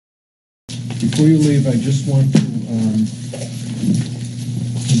Before you leave, I just want to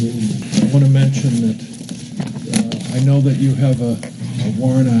mention that I know that you have a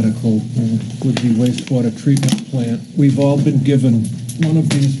warrant article with the wastewater treatment plant. We've all been given one of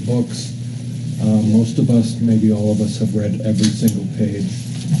these books. Most of us, maybe all of us, have read every single page.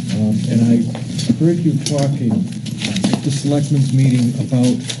 And I heard you talking at the selectmen's meeting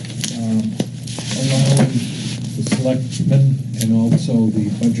about allowing the selectmen and also the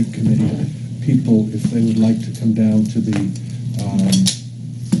budget committee people, if they would like to come down to the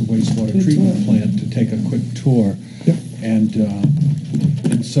wastewater treatment plant to take a quick tour. Yep.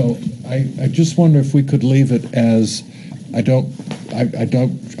 And so I just wonder if we could leave it as, I'm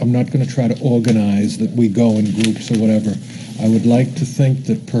not going to try to organize that we go in groups or whatever. I would like to think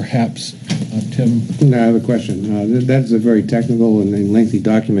that perhaps, Tim? No, I have a question. That's a very technical and lengthy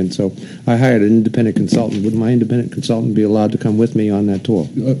document, so I hired an independent consultant. Would my independent consultant be allowed to come with me on that tour?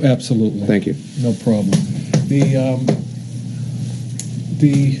 Absolutely. Thank you. No problem.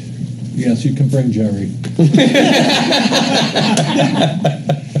 Yes, you can bring Jerry.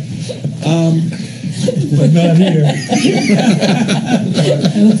 But not here.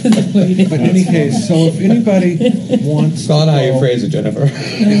 But in any case, so if anybody wants Thought how you phrase it, Jennifer.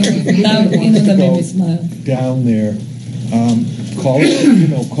 Now, that made me smile. down there,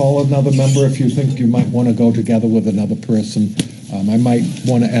 call another member if you think you might want to go together with another person. I might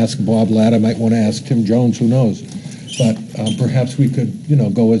want to ask Bob Ladd. I might want to ask Tim Jones. Who knows? But perhaps we could,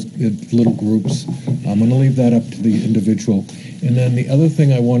 go as little groups. I'm going to leave that up to the individual. And then the other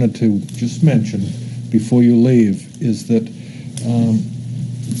thing I wanted to just mention before you leave is that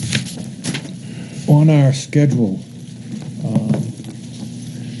on our schedule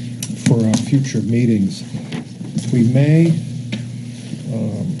for our future meetings, we may,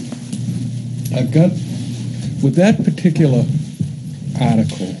 I've got, with that particular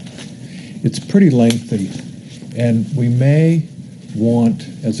article, it's pretty lengthy, and we may want,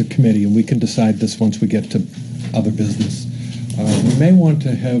 as a committee, and we can decide this once we get to other business, we may want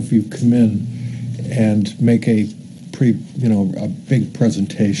to have you come in and make a a big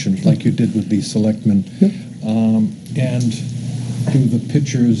presentation like you did with the selectmen, and do the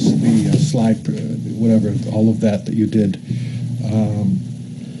pictures, the slide, whatever, all of that you did.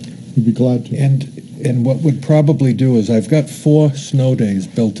 We'd be glad to. And what we'd probably do is, I've got 4 snow days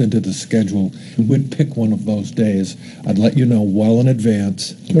built into the schedule. We'd pick one of those days. I'd let you know well in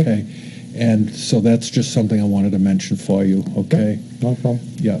advance, okay? And so that's just something I wanted to mention for you, okay? No problem.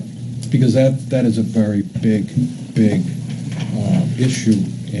 Yeah, because that is a very big issue,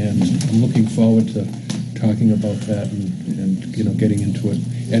 and I'm looking forward to talking about that and getting into it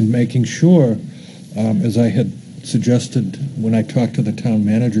and making sure, as I had suggested when I talked to the town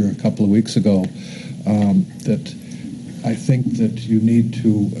manager a couple of weeks ago, that I think that you need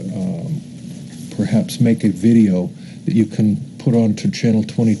to perhaps make a video that you can put onto Channel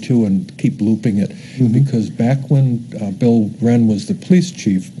 22 and keep looping it, because back when Bill Wren was the police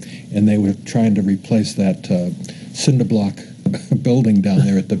chief and they were trying to replace that cinder block building down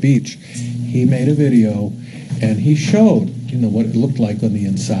there at the beach, he made a video and he showed what it looked like on the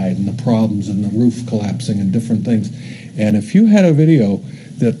inside and the problems and the roof collapsing and different things. And if you had a video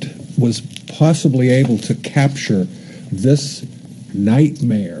that was possibly able to capture this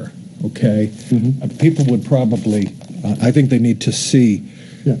nightmare, okay, people would probably, I think they need to see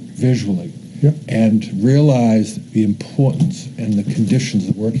visually and realize the importance and the conditions,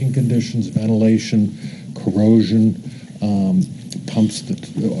 the working conditions, ventilation, corrosion, pumps,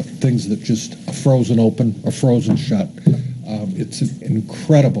 things that just are frozen open or frozen shut. It's an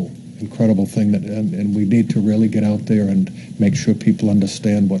incredible thing that, and we need to really get out there and make sure people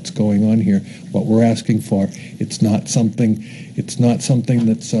understand what's going on here. What we're asking for, it's not something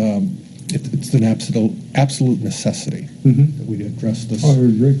that's it's an absolute necessity that we address this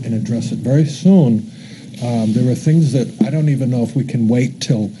and address it very soon. There are things that I don't even know if we can wait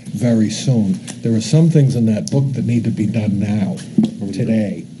till very soon. There are some things in that book that need to be done now,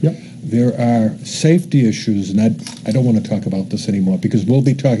 today. There are safety issues, and I don't want to talk about this anymore because we'll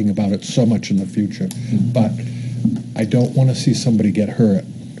be talking about it so much in the future, but I don't want to see somebody get hurt.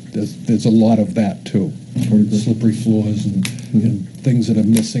 There's a lot of that too. Slippery floors and things that are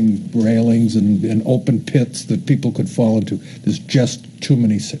missing railings and open pits that people could fall into. There's just too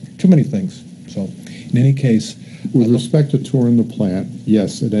many things. So in any case, with respect to touring the plant,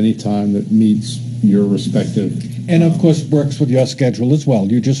 yes, at any time that meets your respective, and of course works with your schedule as well.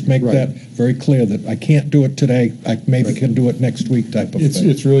 You just make that very clear that I can't do it today, I maybe can do it next week type of thing.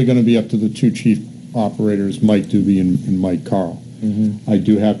 It's really going to be up to the 2 chief operators, Mike Doobie and Mike Carl. I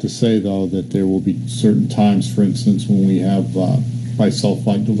do have to say, though, that there will be certain times, for instance, when we have by cell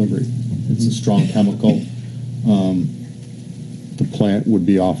phone delivery. It's a strong chemical. The plant would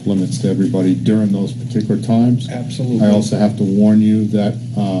be off limits to everybody during those particular times. Absolutely. I also have to warn you that,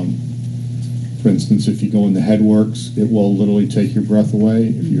 for instance, if you go in the headworks, it will literally take your breath away.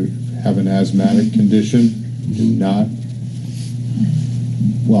 If you have an asthmatic condition, do not.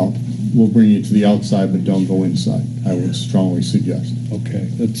 Well, we'll bring you to the outside, but don't go inside. I would strongly suggest. Okay,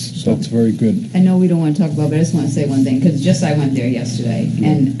 that's very good. I know we don't want to talk about, but I just want to say one thing, because just I went there yesterday,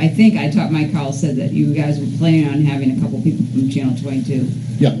 and I think Mike Cowell said that you guys were planning on having a couple people from Channel 22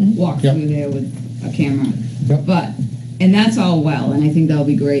 Yeah. walk Yeah. through there with a camera. Yeah. And that's all well, and I think that'll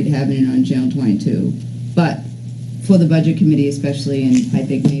be great having it on Channel 22. But for the budget committee especially, and I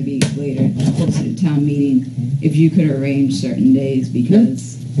think maybe later, closer to town meeting, if you could arrange certain days,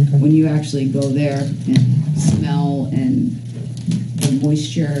 because Okay. when you actually go there and smell and the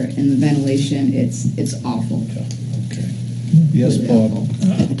moisture and the ventilation, it's awful. Okay. Yes, Bob?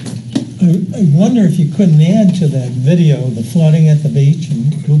 I wonder if you couldn't add to that video the flooding at the beach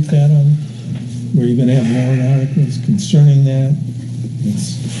and group that on, where you're gonna have more articles concerning that.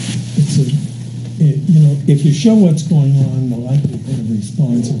 If you show what's going on, the likelihood of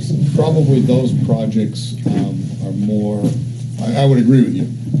response or something. Probably those projects are more, I would agree with you,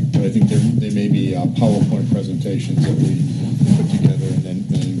 but I think there may be PowerPoint presentations that we put together and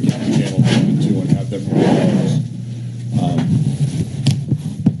then get the channel 22 and have them run those.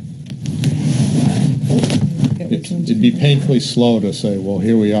 It'd be painfully slow to say, well,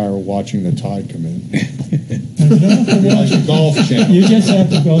 here we are watching the tide come in. Like the Golf Channel. You just have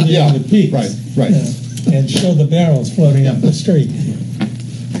to go there Yeah, to the peaks. right. And show the barrels floating up the street.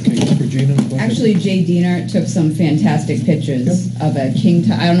 Okay, Regina? go ahead. Actually, Jay Diener took some fantastic pictures of a king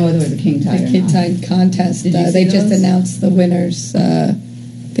tide. I don't know whether it was a king The tide or Kid not. Tide contest. Did you see They just those? announced the winners, I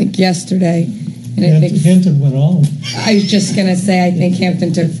think yesterday. And I think Hinton went all. I was just gonna say, I think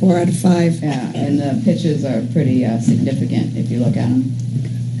Hampton took 4 out of 5. Yeah, and the pictures are pretty significant if you look at them.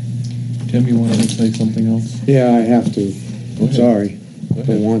 Tim, you wanted to say something else? Yeah, I have to. Go I'm ahead. sorry. Go I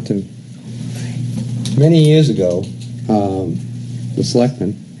ahead. want to. Many years ago, the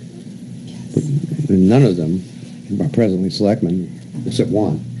selectmen, none of them are presently selectmen, except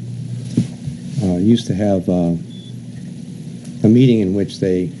one, used to have a meeting in which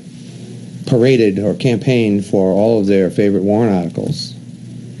they paraded or campaigned for all of their favorite warrant articles.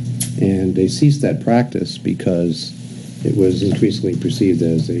 And they ceased that practice because it was increasingly perceived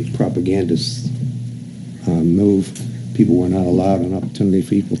as a propagandist move. People were not allowed an opportunity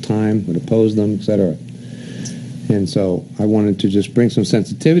for equal time, would oppose them, etc. And so I wanted to just bring some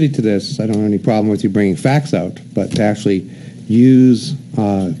sensitivity to this. I don't have any problem with you bringing facts out, but to actually use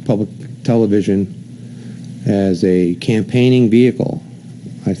public television as a campaigning vehicle,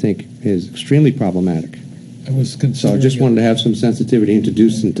 I think, is extremely problematic. I was So I considering just it- wanted to have some sensitivity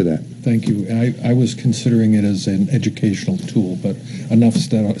introduced into that. Thank you. I was considering it as an educational tool, but enough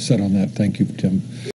said on that. Thank you, Tim.